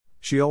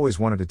She always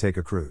wanted to take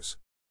a cruise.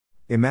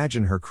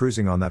 Imagine her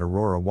cruising on that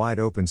aurora wide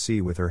open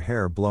sea with her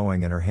hair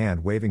blowing and her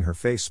hand waving, her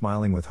face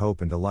smiling with hope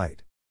and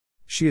delight.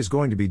 She is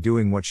going to be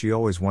doing what she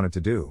always wanted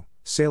to do,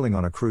 sailing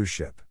on a cruise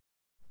ship.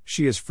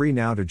 She is free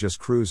now to just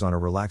cruise on a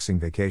relaxing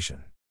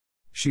vacation.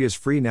 She is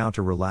free now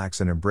to relax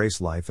and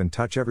embrace life and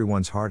touch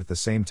everyone's heart at the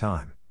same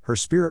time. Her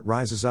spirit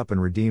rises up and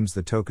redeems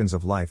the tokens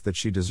of life that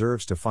she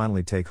deserves to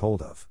finally take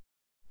hold of.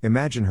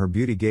 Imagine her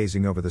beauty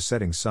gazing over the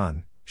setting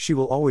sun. She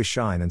will always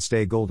shine and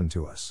stay golden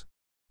to us.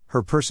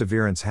 Her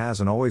perseverance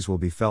has and always will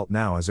be felt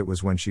now as it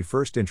was when she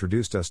first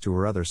introduced us to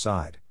her other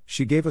side.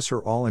 She gave us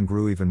her all and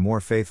grew even more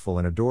faithful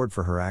and adored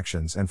for her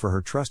actions and for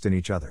her trust in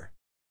each other.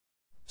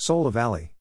 Soul of Ali.